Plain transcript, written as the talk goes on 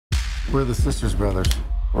We're the Sisters brothers.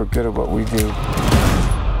 We're good at what we do.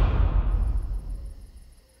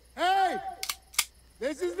 Hey!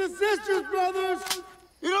 This is the Sisters brothers!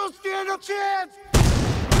 You don't stand a chance!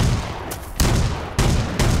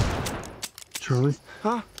 Charlie?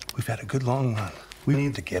 Huh? We've had a good long run. We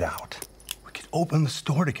need to get out. We could open the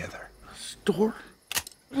store together. Store?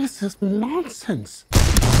 This is nonsense.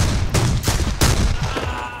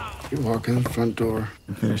 You walk in the front door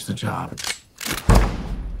and finish the job.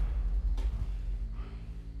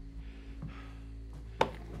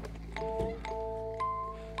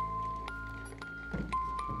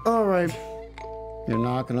 All right. You're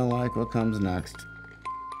not gonna like what comes next.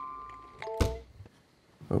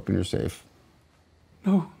 Open your safe.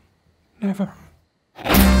 No, never.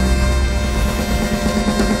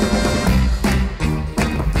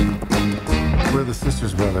 We're the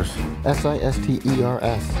Sisters brothers.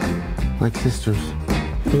 S-I-S-T-E-R-S. Like sisters.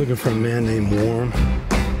 We're looking for a man named Worm.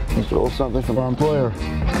 He stole something from our employer.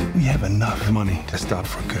 We have enough money to stop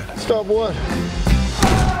for good. Stop what?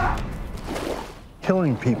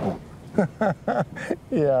 Killing people.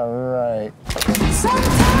 Yeah, right.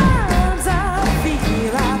 Sometimes I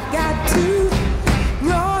feel I've got to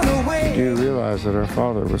run away. Do you realize that our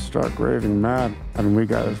father was stark raving mad and we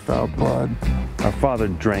got his foul blood? Our father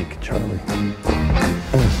drank, Charlie.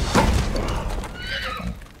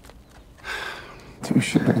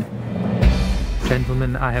 Touche.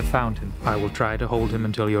 Gentlemen, I have found him. I will try to hold him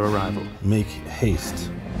until your arrival. Make haste.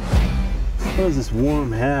 What does this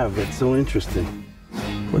Worm have that's so interesting?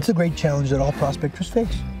 What's the great challenge that all prospectors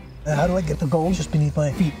face? How do I get the gold just beneath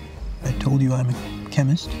my feet? I told you I'm a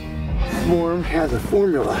chemist. Worm has a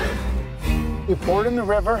formula. You pour it in the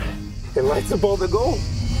river, it lights up all the gold.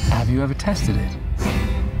 Have you ever tested it?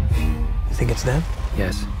 You think it's them?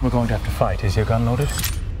 Yes. We're going to have to fight. Is your gun loaded?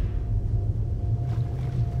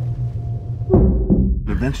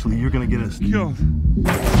 Eventually, you're gonna get us killed.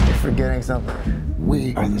 You're forgetting something.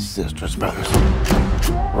 We are the Sisters brothers.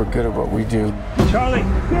 We're good at what we do. Charlie!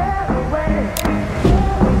 Get away.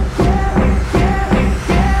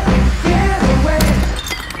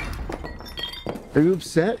 Are you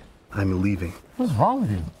upset? I'm leaving. What's wrong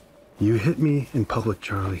with you? You hit me in public,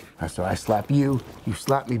 Charlie. So I slap you, you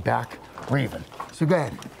slap me back. We're even. So go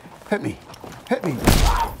ahead. Hit me. Hit me.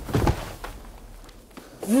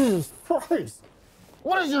 Jesus Christ.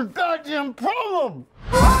 What is your goddamn problem?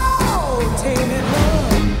 Oh, take it low.